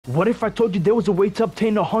What if I told you there was a way to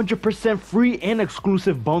obtain 100% free and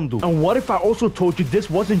exclusive bundle? And what if I also told you this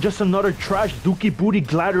wasn't just another trash dookie booty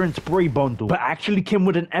glider and spray bundle, but actually came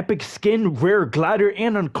with an epic skin, rare glider,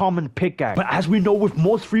 and uncommon pickaxe? But as we know with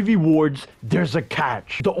most free rewards, there's a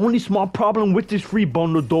catch. The only small problem with this free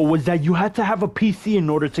bundle though was that you had to have a PC in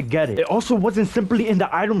order to get it. It also wasn't simply in the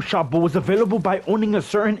item shop, but was available by owning a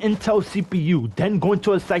certain Intel CPU, then going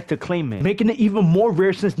to a site to claim it, making it even more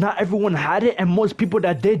rare since not everyone had it and most people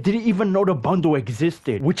that didn't even know the bundle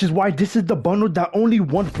existed, which is why this is the bundle that only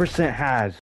 1% has.